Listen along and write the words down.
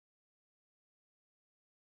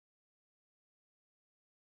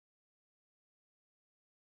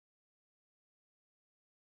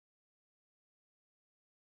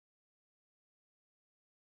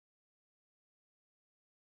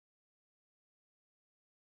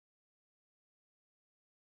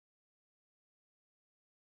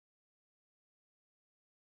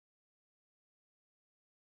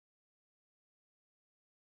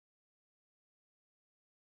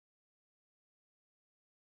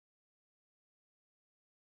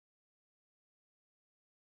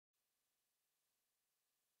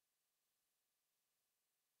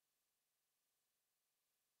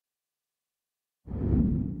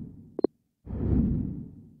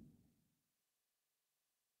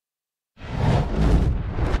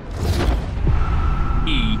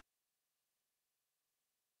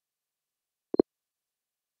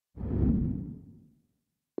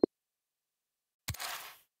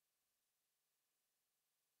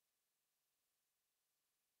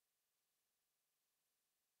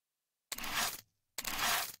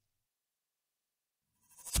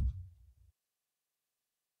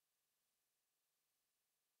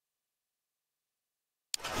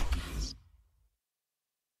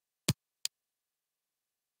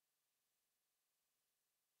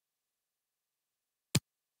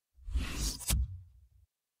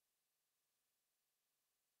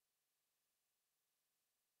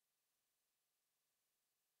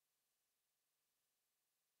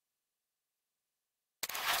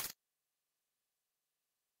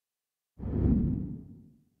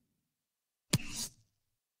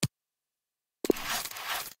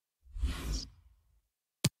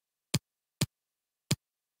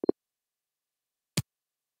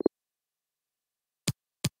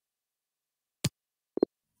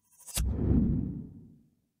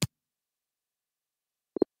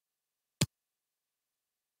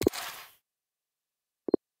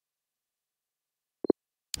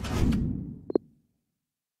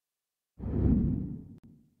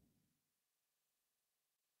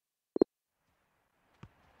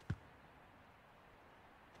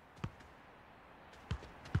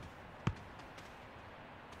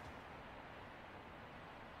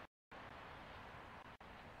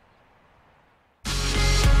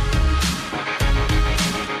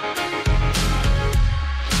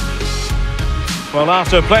Well,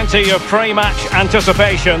 after plenty of pre-match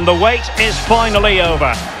anticipation, the wait is finally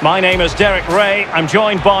over. My name is Derek Ray. I'm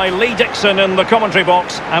joined by Lee Dixon in the commentary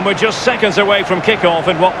box, and we're just seconds away from kick-off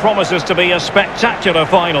in what promises to be a spectacular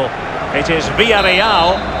final. It is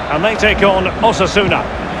Villarreal, and they take on Osasuna.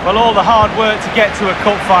 Well, all the hard work to get to a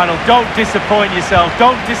cup final. Don't disappoint yourself.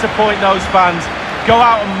 Don't disappoint those fans. Go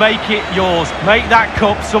out and make it yours. Make that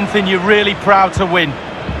cup something you're really proud to win.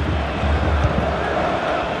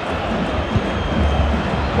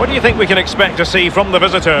 What do you think we can expect to see from the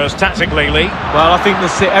visitors tactically, Lee? Well, I think they'll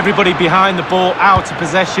sit everybody behind the ball, out of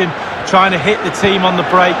possession, trying to hit the team on the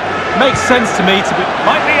break. Makes sense to me to be...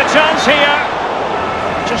 Might be a chance here.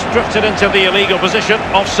 Just drifted into the illegal position,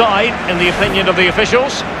 offside in the opinion of the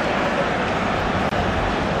officials.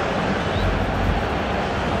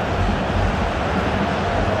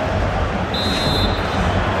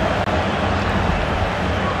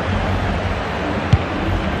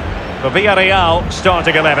 The Villarreal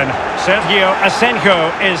starting 11. Sergio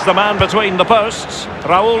Asenjo is the man between the posts.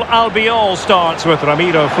 Raúl Albiol starts with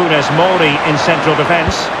Ramiro Funes Mori in central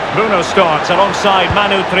defence. Bruno starts alongside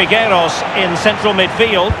Manu Trigueros in central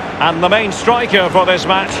midfield. And the main striker for this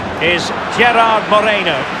match is Gerard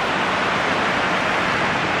Moreno.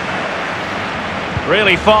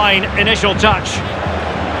 Really fine initial touch.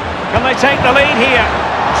 Can they take the lead here?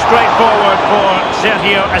 Straight forward for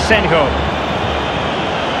Sergio Asenjo.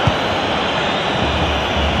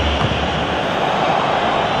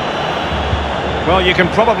 Well, you can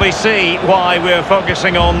probably see why we're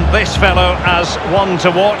focusing on this fellow as one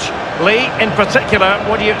to watch. Lee, in particular,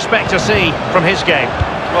 what do you expect to see from his game?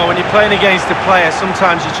 Well, when you're playing against a player,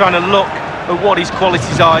 sometimes you're trying to look at what his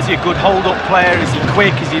qualities are. Is he a good hold-up player? Is he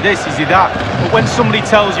quick? Is he this? Is he that? But when somebody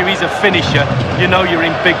tells you he's a finisher, you know you're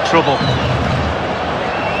in big trouble.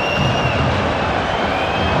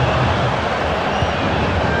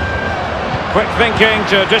 Quick thinking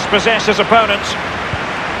to dispossess his opponent.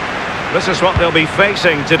 This is what they'll be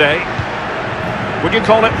facing today. Would you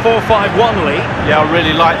call it 4-5-1, Lee? Yeah, I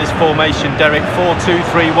really like this formation, Derek.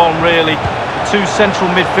 4-2-3-1, really. Two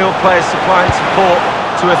central midfield players supplying support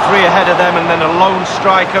to a three ahead of them, and then a lone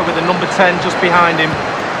striker with a number 10 just behind him.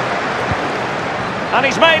 And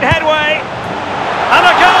he's made headway. And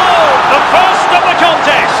a goal! The first of the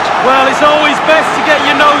contest! Well, it's always best to get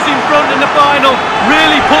your nose in front in the final.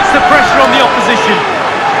 Really puts the pressure on the opposition.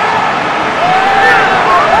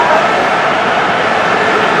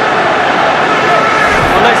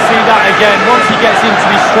 Let's see that again. Once he gets into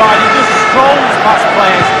his stride, he just strolls past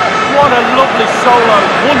players. What a lovely solo.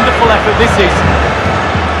 Wonderful effort this is.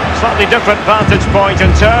 Slightly different vantage point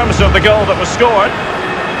in terms of the goal that was scored.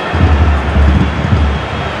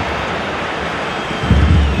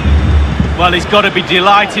 Well, he's got to be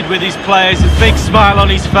delighted with his players. A big smile on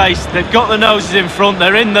his face. They've got the noses in front.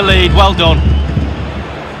 They're in the lead. Well done.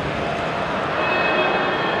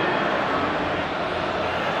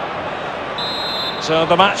 So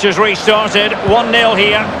the match is restarted, 1-0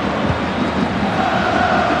 here.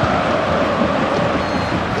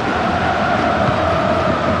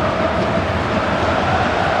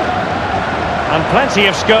 And plenty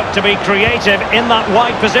of scope to be creative in that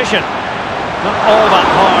wide position. Not all that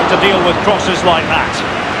hard to deal with crosses like that.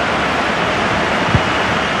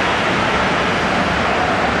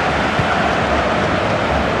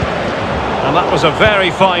 And that was a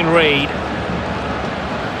very fine read.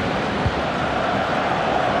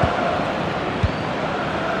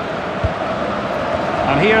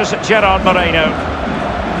 And here's Gerard Moreno.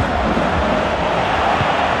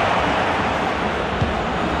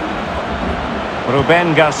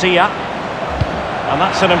 Ruben Garcia. And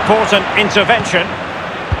that's an important intervention.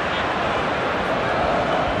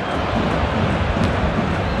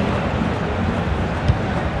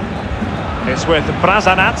 It's with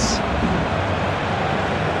Brazanats.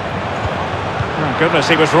 Oh goodness,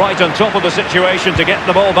 he was right on top of the situation to get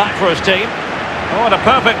the ball back for his team. Oh, and a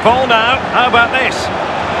perfect ball now. How about this?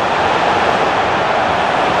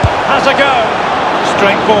 Has a go.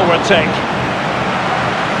 Straightforward take.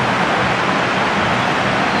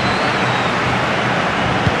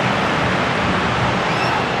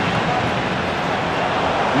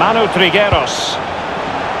 Manu Trigueros.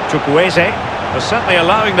 Chukwueze. They're certainly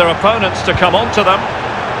allowing their opponents to come onto them.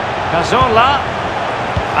 Cazorla.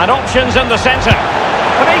 And options in the centre.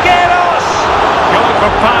 Trigueros! Going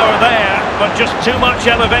for power there. But just too much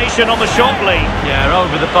elevation on the shot lead. Yeah,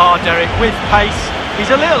 over the bar, Derek, with pace. He's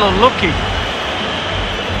a little unlucky.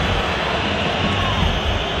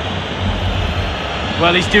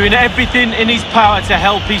 Well, he's doing everything in his power to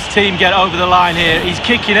help his team get over the line here. He's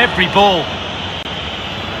kicking every ball.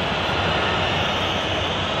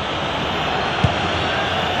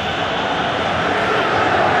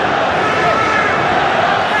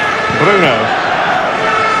 Bruno.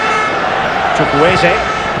 Chukwueze.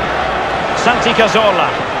 Santi Cazorla.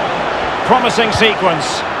 Promising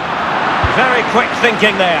sequence. Very quick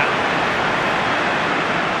thinking there.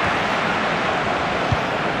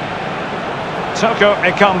 Toko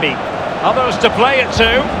Ekambi. Others to play it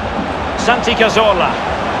to. Santi Cazorla.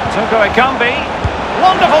 Toko Ekambi.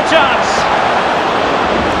 Wonderful chance.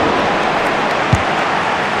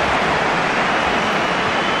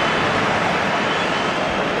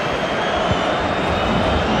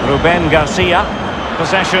 Ruben Garcia.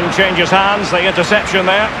 Possession changes hands. The interception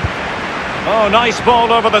there. Oh, nice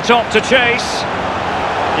ball over the top to chase.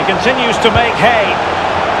 He continues to make hay.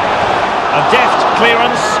 A deft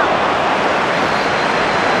clearance.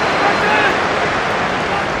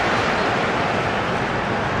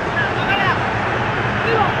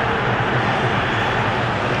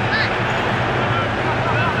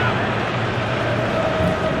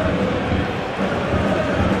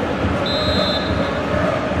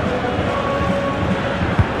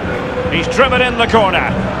 He's driven in the corner.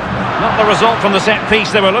 Not the result from the set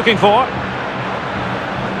piece they were looking for.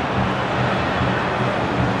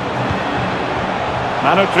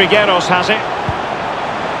 Manu Trigueros has it.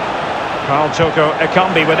 Carl Toko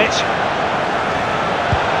Ekambi with it.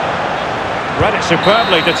 Read it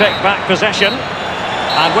superbly to take back possession.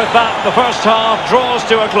 And with that, the first half draws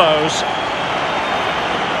to a close.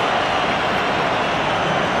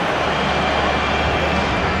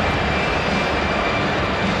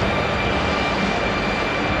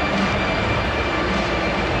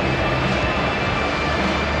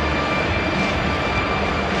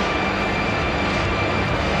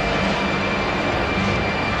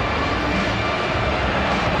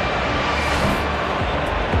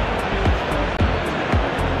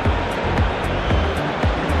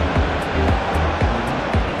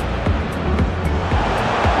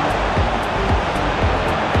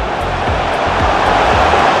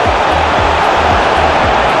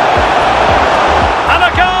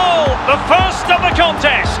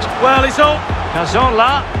 Contest. Well, it's all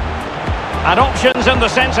Cazorla and options in the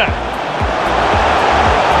centre.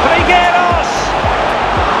 Trigueros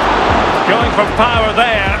going for power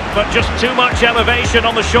there, but just too much elevation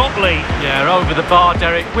on the short lead. Yeah, over the bar,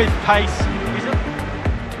 Derek, with pace.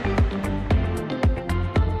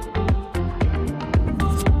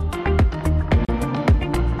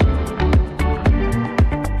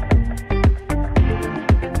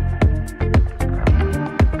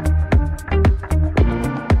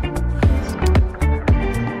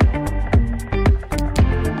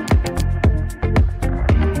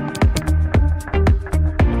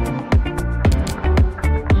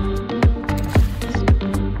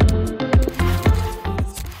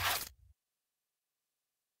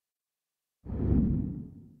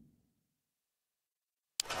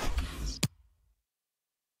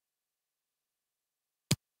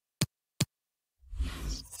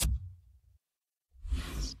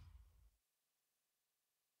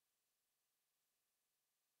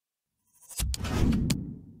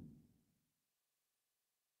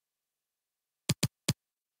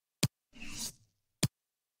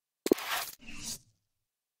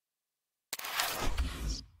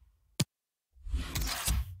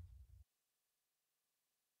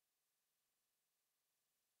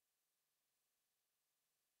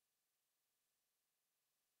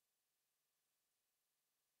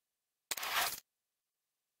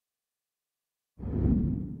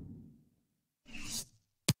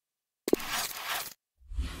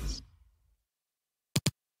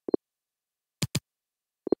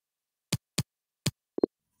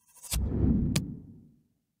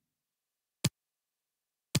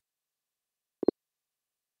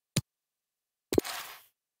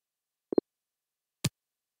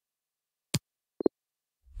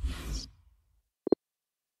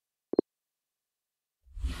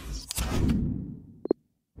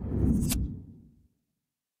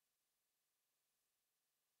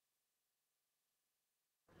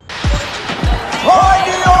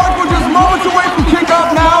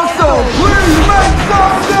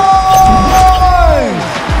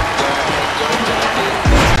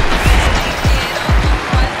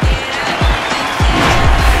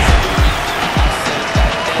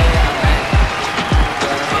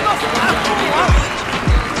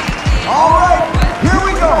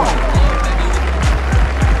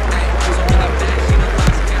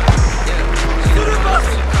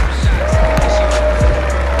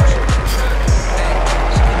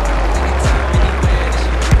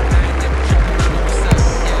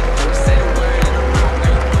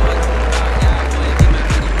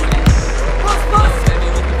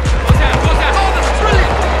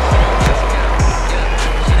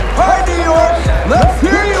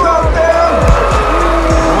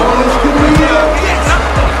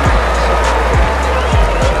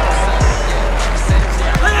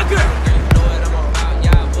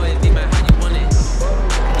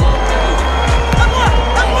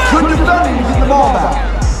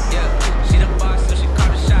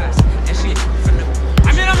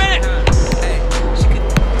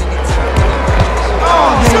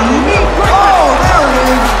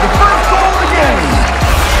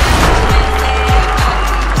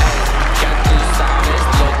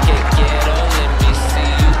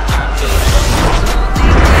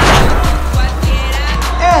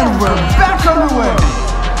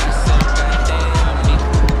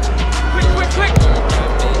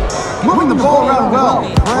 moving the ball around well,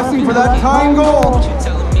 pressing for that tying goal.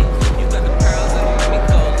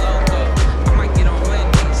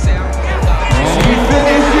 And he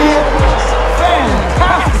finished it.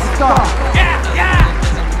 Fantastic stop.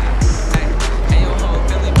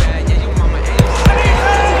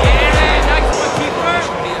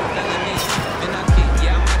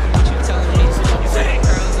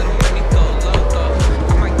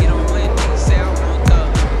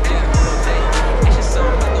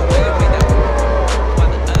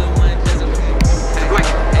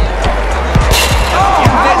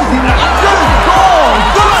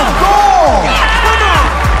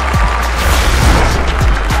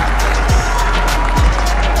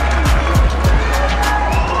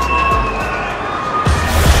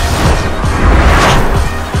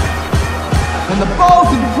 And the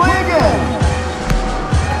ball's in play again.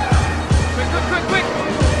 Quick.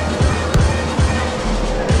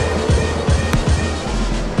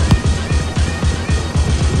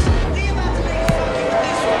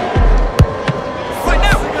 Right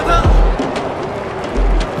now.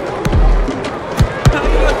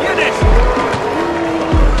 Hear this.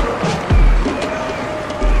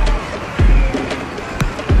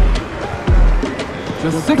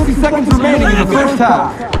 Just 60 seconds remaining in the first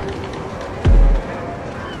half.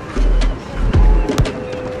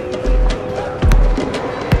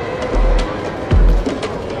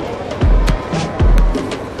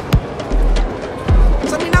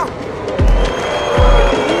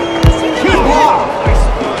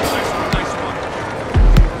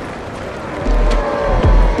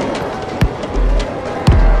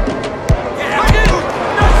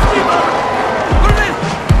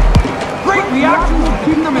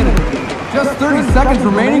 Keep them in it. Just 30 seconds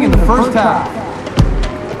remaining in the first half.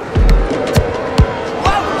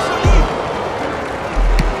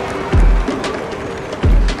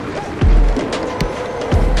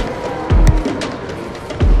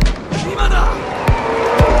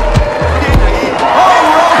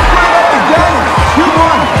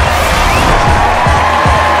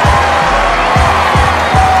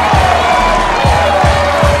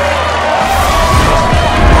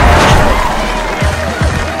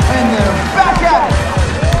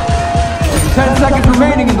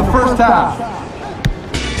 Remaining in the first half.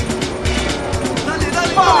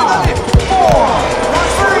 5, 4,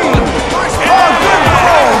 3,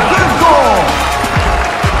 good goal.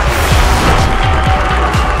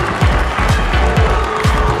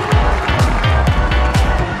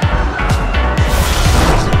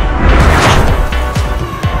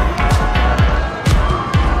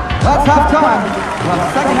 That's halftime. The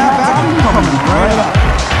second half action coming right up.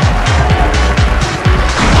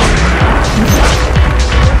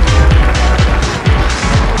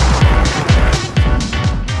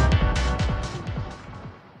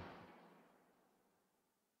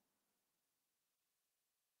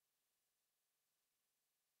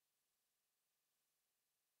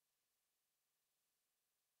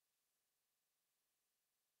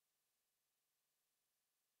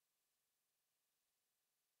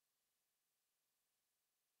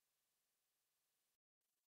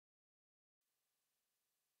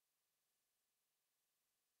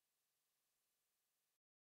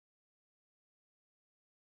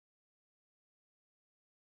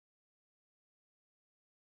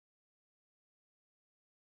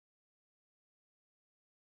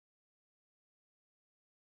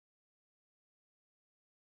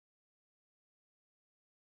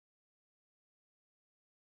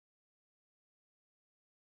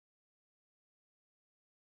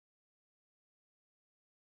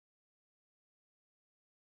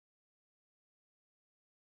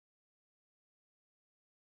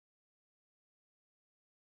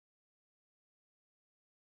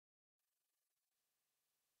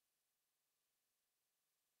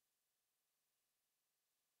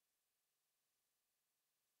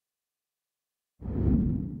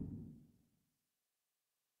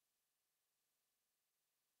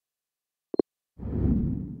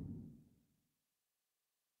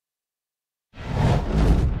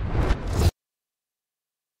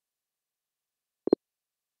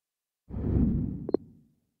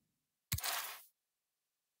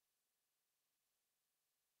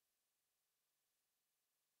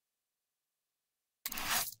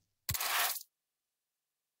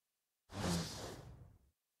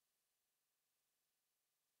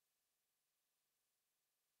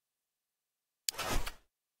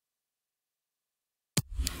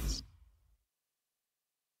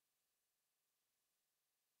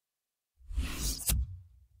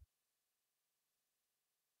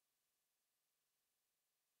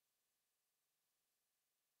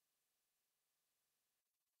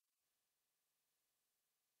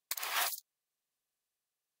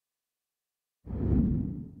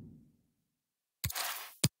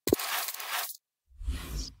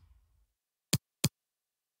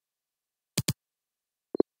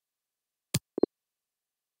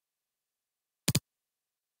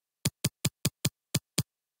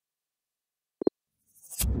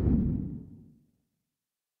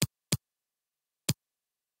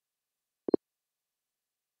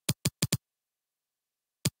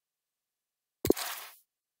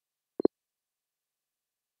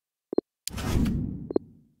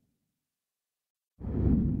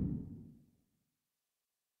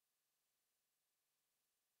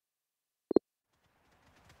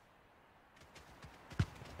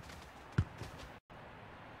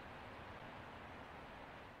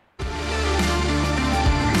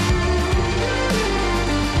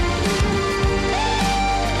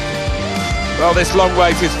 Well, this long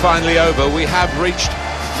wait is finally over. We have reached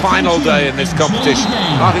final day in this competition.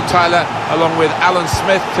 Martin Tyler, along with Alan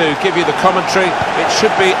Smith, to give you the commentary. It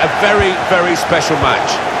should be a very, very special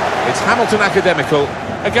match. It's Hamilton Academical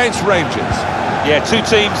against Rangers. Yeah, two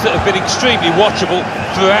teams that have been extremely watchable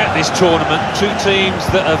throughout this tournament. Two teams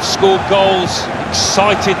that have scored goals,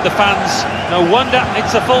 excited the fans. No wonder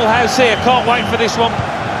it's a full house here. Can't wait for this one.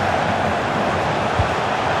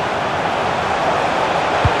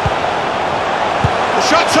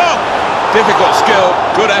 Shots on! Difficult skill,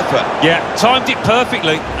 good effort. Yeah, timed it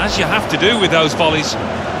perfectly, as you have to do with those volleys.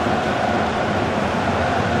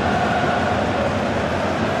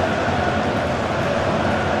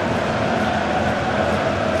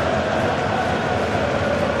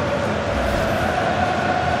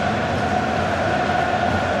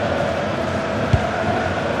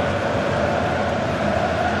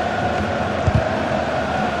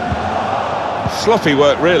 Sloppy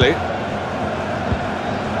work, really.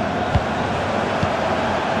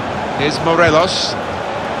 Here's Morelos.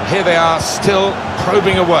 Here they are, still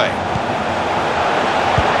probing away.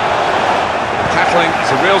 Tackling is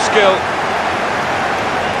a real skill.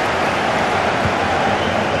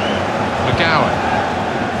 McGowan.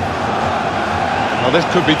 Well, this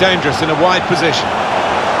could be dangerous in a wide position.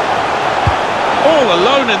 All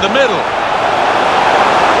alone in the middle.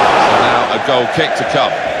 So now a goal kick to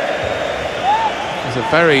come. It was a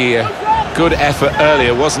very good effort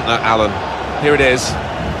earlier, wasn't there, Alan? Here it is.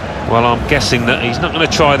 Well, I'm guessing that he's not going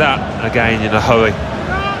to try that again in a hurry,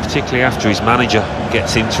 particularly after his manager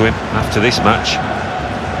gets into him after this match.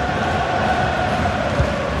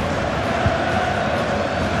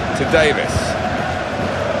 To Davis.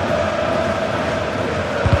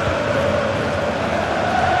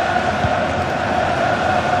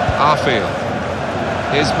 Arfield.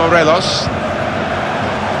 Here's Morelos.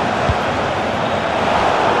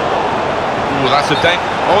 Ooh, that's a dent.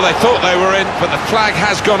 Oh, they thought they were in, but the flag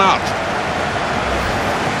has gone up.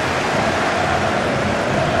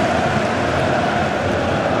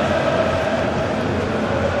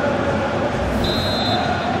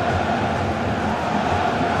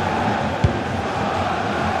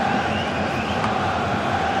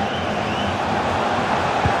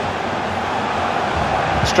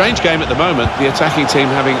 Strange game at the moment, the attacking team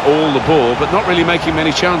having all the ball, but not really making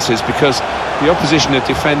many chances because the opposition are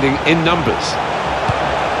defending in numbers.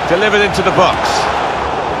 Delivered into the box.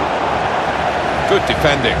 Good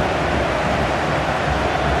defending.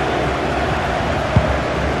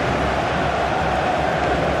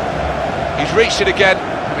 He's reached it again,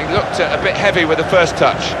 having looked a bit heavy with the first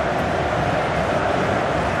touch.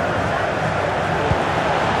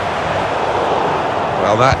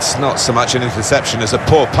 Well, that's not so much an interception as a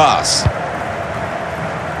poor pass.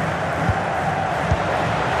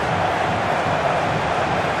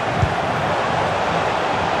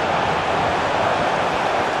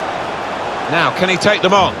 Now, can he take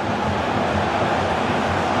them on?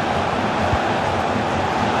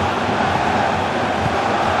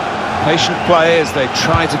 Patient play as they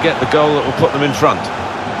try to get the goal that will put them in front.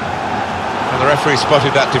 And the referee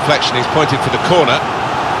spotted that deflection. He's pointed for the corner.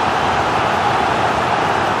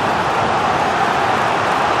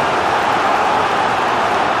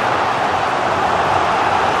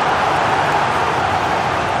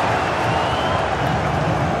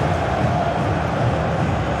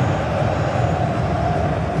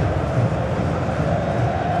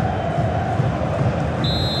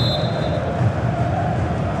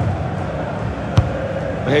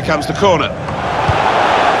 Here comes the corner.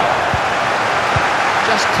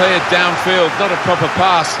 Just cleared downfield, not a proper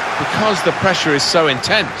pass, because the pressure is so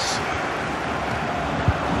intense.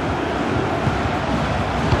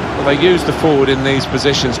 Well, they use the forward in these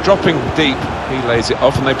positions, dropping deep. He lays it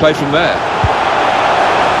off and they play from there.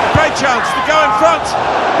 Great chance to go in front,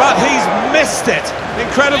 but he's missed it.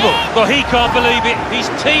 Incredible. Well, he can't believe it. His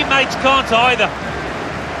teammates can't either.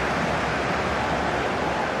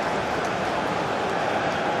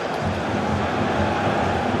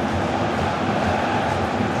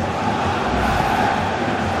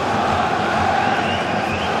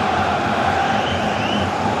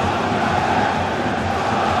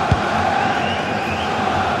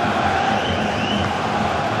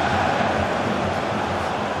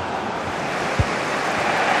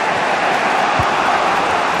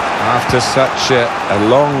 After such a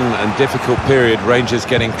long and difficult period, Rangers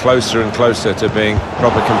getting closer and closer to being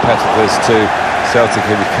proper competitors to Celtic,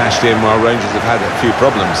 who have cashed in while Rangers have had a few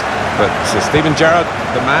problems. But Stephen Gerrard,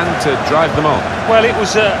 the man to drive them on. Well, it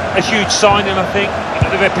was a huge signing, I think,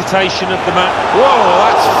 the reputation of the man. Whoa,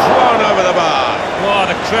 that's flown over the bar. Oh,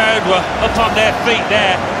 the crowd were up on their feet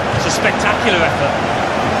there. It's a spectacular effort.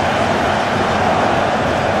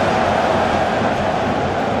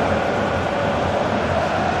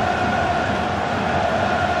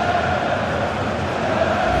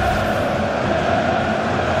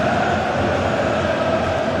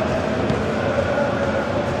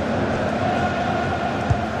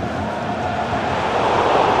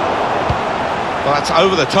 That's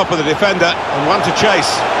over the top of the defender, and one to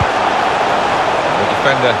chase. The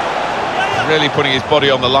defender really putting his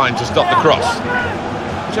body on the line to stop the cross.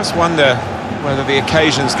 Just wonder whether the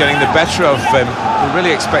occasion's getting the better of him. We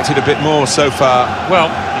really expected a bit more so far. Well,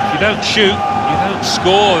 if you don't shoot, you don't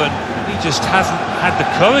score, and he just hasn't had the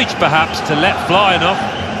courage, perhaps, to let fly enough.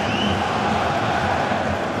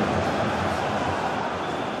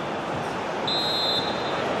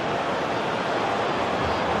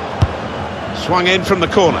 Swung in from the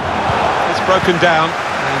corner. It's broken down,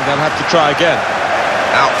 and they'll have to try again.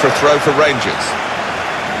 Out for a throw for Rangers.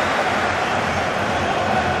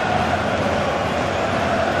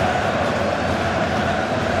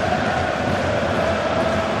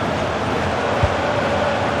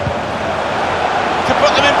 To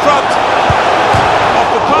put them in front. Off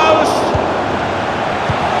the post.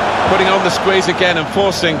 Putting on the squeeze again and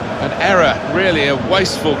forcing an error. Really a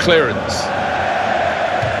wasteful clearance.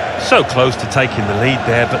 So close to taking the lead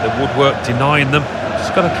there, but the woodwork denying them.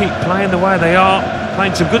 Just got to keep playing the way they are.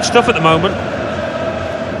 Playing some good stuff at the moment.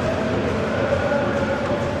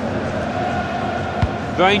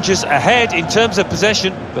 Rangers ahead in terms of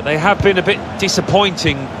possession, but they have been a bit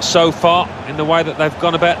disappointing so far in the way that they've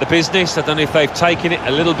gone about the business. I don't know if they've taken it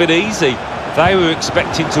a little bit easy. They were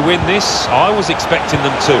expecting to win this. I was expecting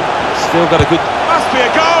them to. Still got a good... Must be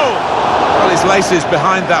a goal! Well, his laces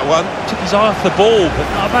behind that one. Took his eye off the ball, but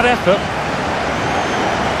not a bad effort.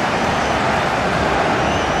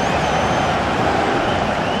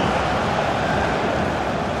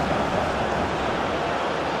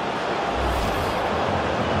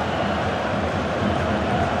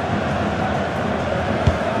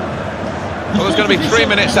 Well, there's going to be 3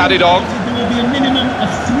 minutes added on. There will be a minimum of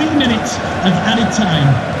 3 minutes of added time.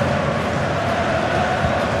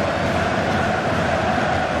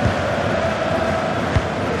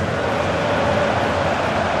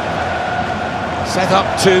 Set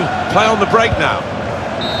up to play on the break now.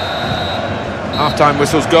 Half-time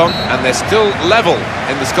whistle's gone, and they're still level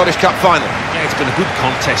in the Scottish Cup final. Yeah, it's been a good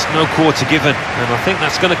contest, no quarter given, and I think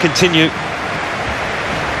that's going to continue.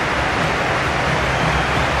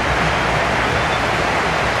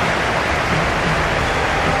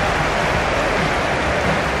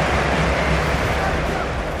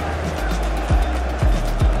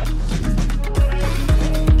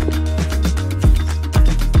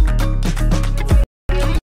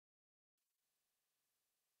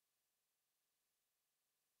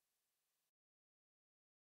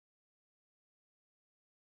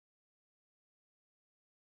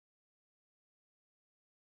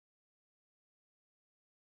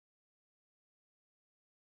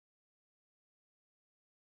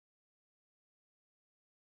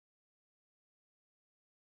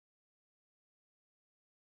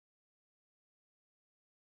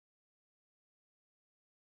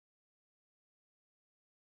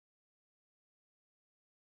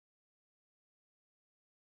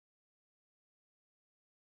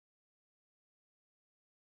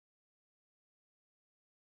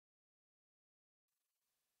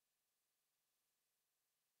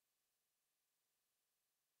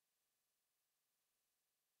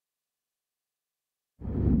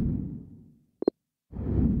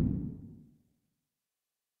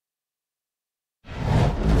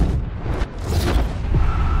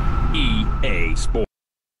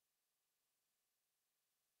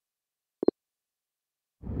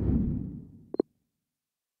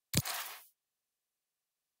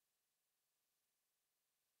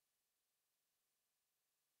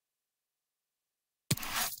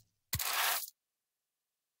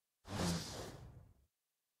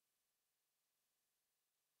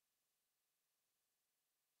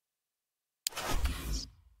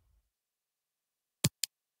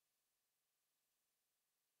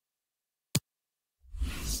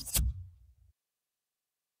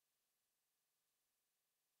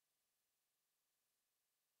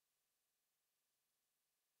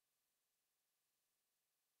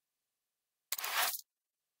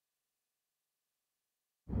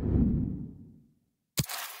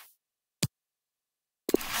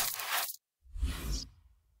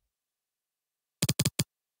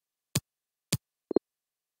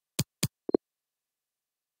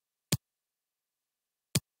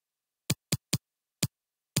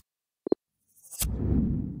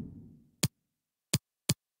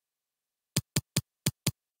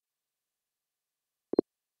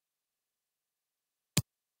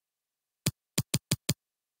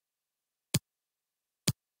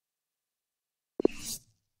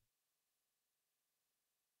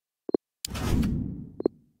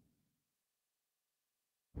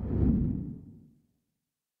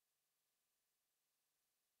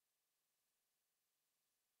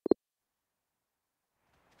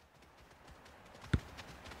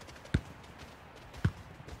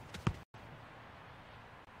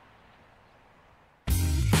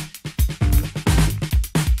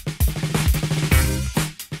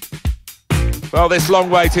 Well, this long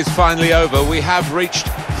wait is finally over. We have reached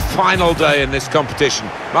final day in this competition.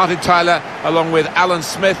 Martin Tyler, along with Alan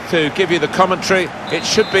Smith, to give you the commentary. It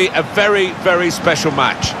should be a very, very special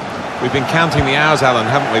match. We've been counting the hours, Alan,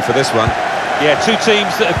 haven't we, for this one? Yeah, two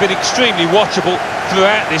teams that have been extremely watchable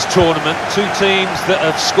throughout this tournament. Two teams that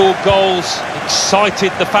have scored goals,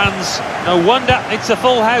 excited the fans. No wonder it's a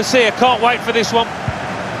full house here. Can't wait for this one.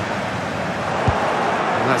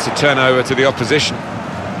 And that's a turnover to the opposition.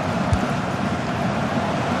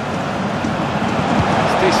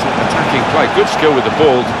 Decent attacking play, good skill with the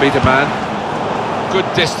ball to beat a man. Good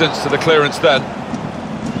distance to the clearance then.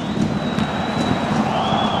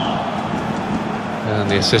 And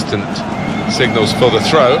the assistant signals for the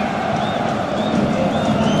throw.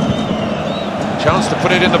 Chance to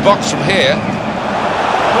put it in the box from here.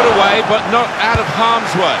 Put away, but not out of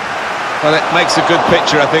harm's way. Well, it makes a good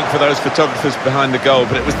picture, I think, for those photographers behind the goal,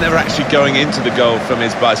 but it was never actually going into the goal from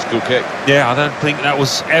his bicycle kick. Yeah, I don't think that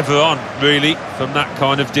was ever on, really, from that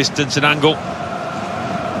kind of distance and angle.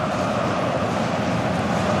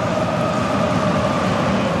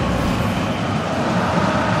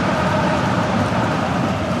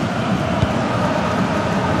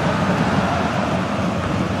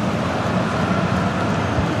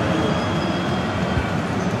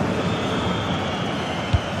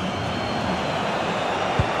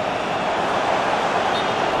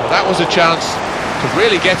 That was a chance to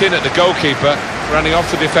really get in at the goalkeeper, running off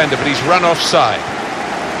the defender, but he's run offside.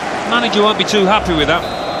 Manager won't be too happy with that.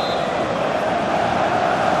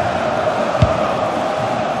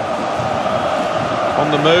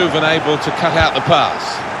 On the move and able to cut out the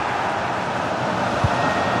pass.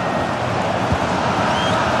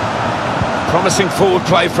 Promising forward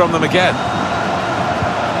play from them again.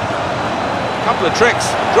 Couple of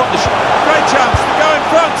tricks, drop the shot. Great chance to go in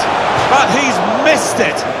front, but he's missed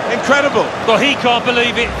it. Incredible. Well, he can't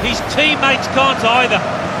believe it. His teammates can't either.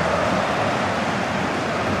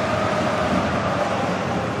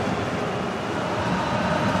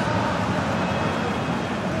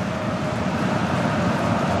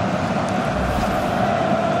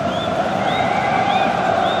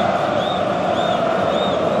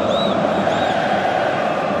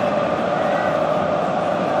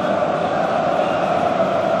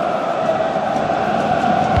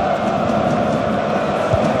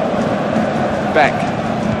 Beck.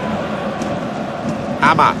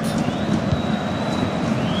 Amat.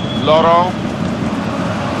 Laurent.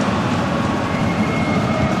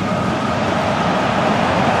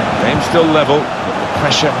 Game still level, but the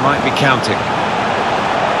pressure might be counting.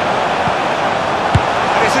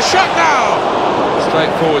 And it's a shot now!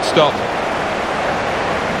 Straightforward stop.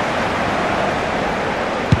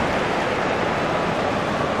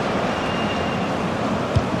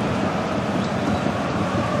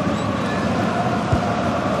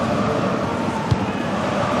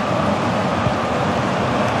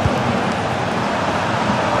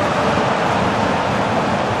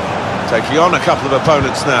 Taking on a couple of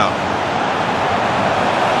opponents now.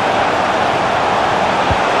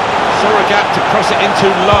 Saw a gap to cross it in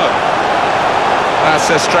too low. That's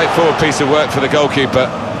a straightforward piece of work for the goalkeeper.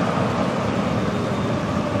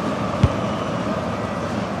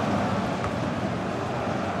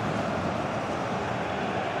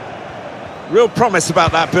 Real promise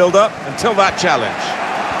about that build-up until that challenge.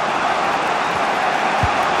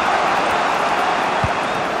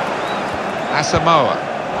 Asamoah.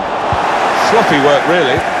 Sloppy work,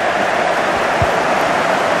 really.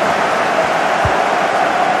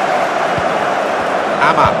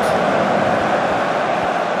 Amat.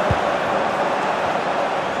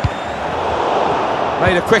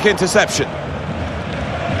 Made a quick interception.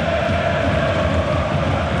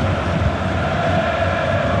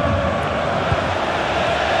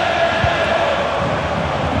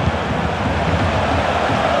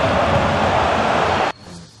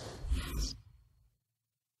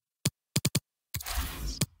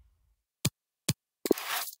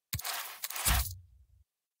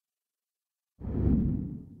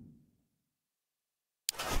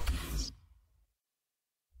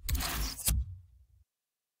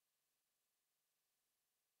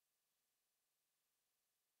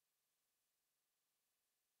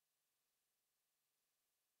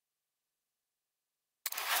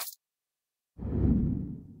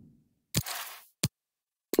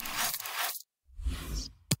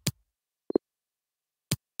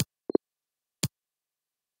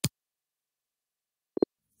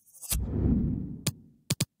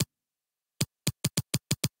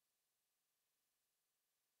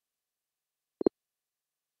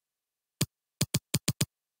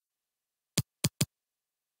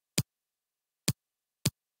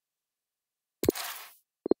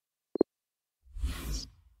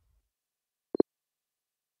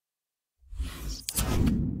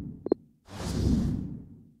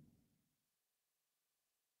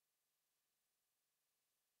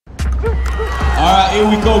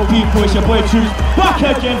 we go, people. It's your boy Troops back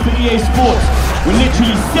again for EA Sports. We're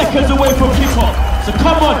literally seconds away from kickoff. So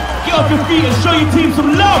come on, get off your feet and show your team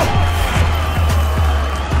some love.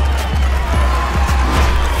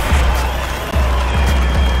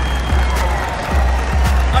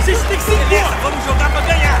 Vamos jogar pra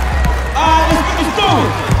ganhar. Let's go.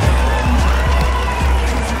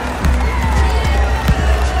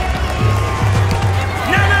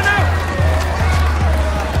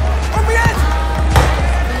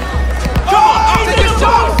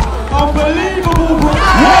 Unbelievable, bro. 1-0.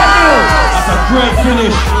 That's a great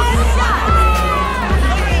finish.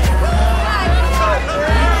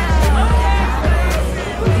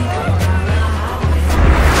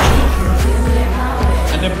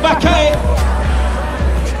 And then back at it.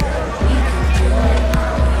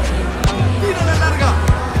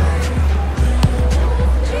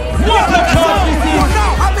 What a chance this is.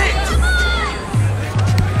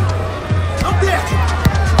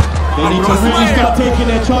 They need to really start taking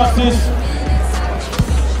their chances.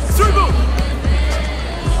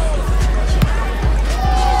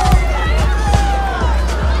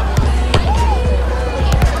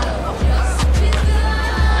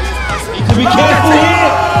 Need to be careful here.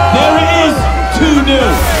 There it is, 2-0.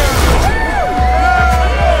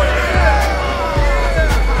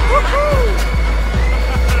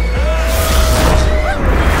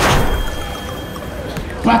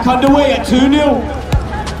 Back underway at 2-0.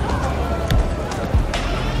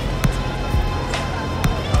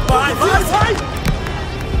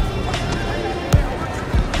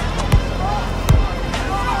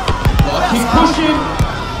 Keep pushing.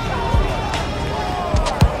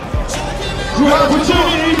 Great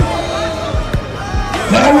opportunity.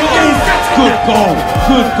 There it is. Good goal.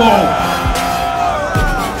 Good goal.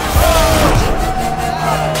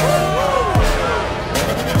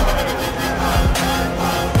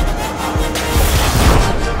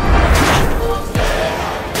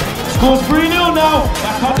 Scores 3-0 now.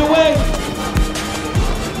 Back underway.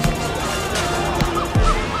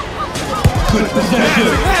 Good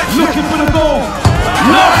possession, looking for the goal.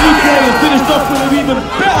 Lovely play and finished off with an even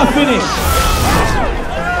better finish.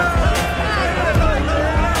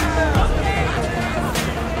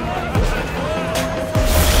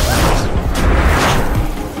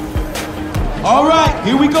 All right,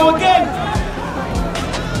 here we go again.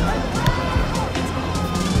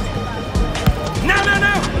 No.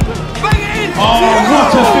 Bang it in. Oh,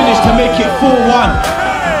 what a finish to make it 4-1.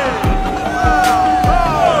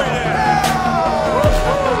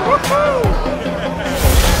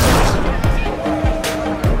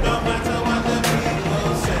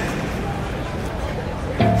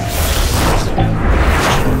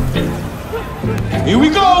 Here we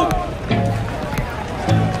go!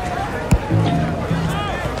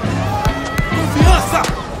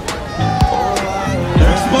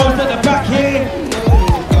 They're exposed at the back here.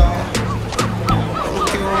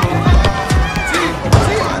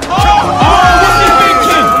 Oh, what's he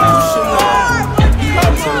thinking?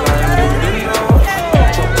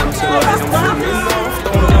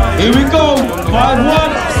 Here we go, 5-1.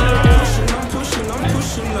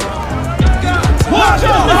 Watch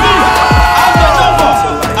out!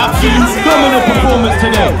 Absolute dominant performance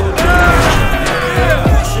today.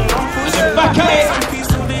 And then back at it.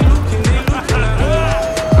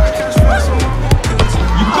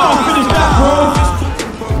 You've got to finish that, bro.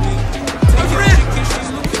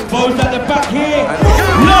 Exposed at the back here.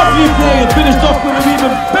 Lovely play and finished off with an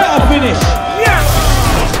even better finish.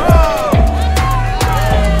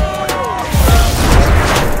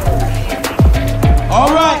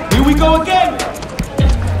 All right, here we go again.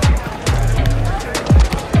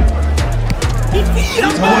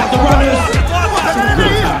 Towards the runners.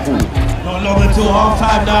 Good tackle. Not long until half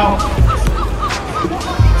time now.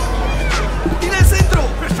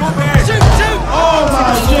 Oh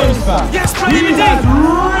my James man. He has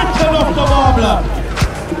written off the marbler.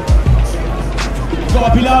 You've got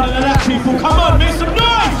to be louder than that, people. Come on, make some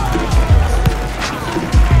noise.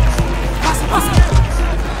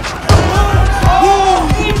 Oh!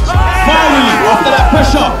 Finally, after that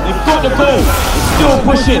pressure, they've got the goal. It's still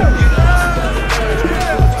pushing.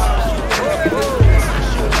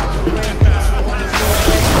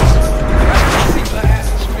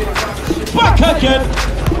 Back again.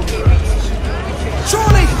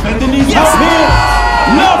 Surely. Defending these help here.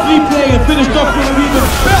 Lovely play and finished off with an even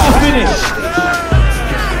better finish.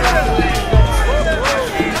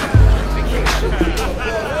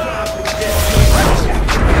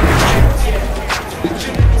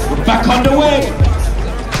 We're back underway.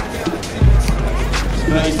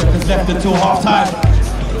 30 seconds left until half time.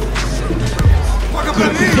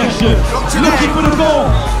 Good possession. Looking for the goal.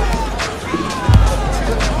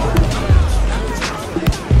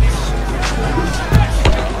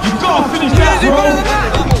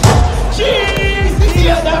 Jeez! He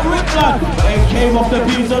let that rip, lad. It came off the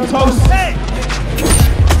beans on toast.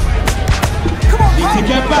 Need to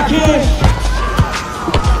get back in.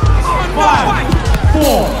 5, 4,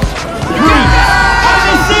 3, and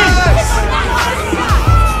this is.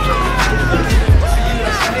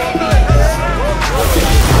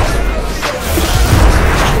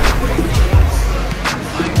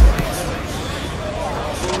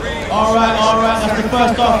 Alright, that's the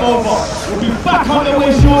first half over. We'll be back on the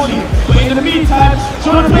way shortly. But in the meantime,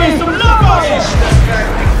 trying to play some love out here.